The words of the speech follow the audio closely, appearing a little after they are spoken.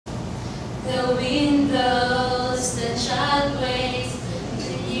The wind blows, the child waits,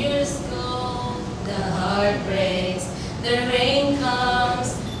 the years go, the heart breaks, the rain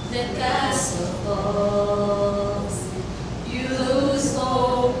comes, the castle falls. You lose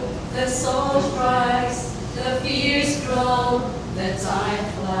hope, the soul cries, the fears grow, the time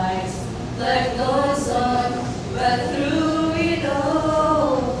flies. Life goes on, but through it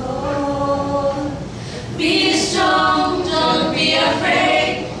all, be strong, don't be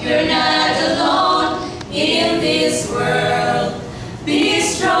afraid, you're not alone in this world. Be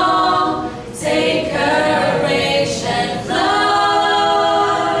strong, take courage and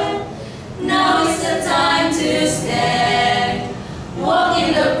fly. Now is the time to stand, walk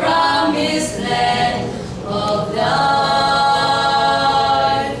in the promised land of life.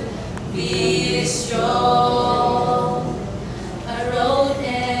 Be strong. A road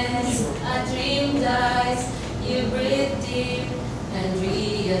ends, a dream dies, you breathe deep and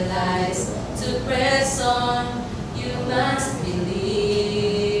realize to press on, you must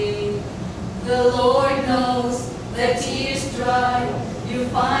believe. The Lord knows the tears dry, you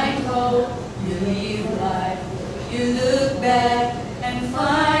find hope, you live life, you look back and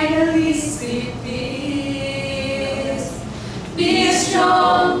finally see peace. Be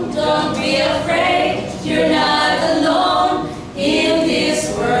strong.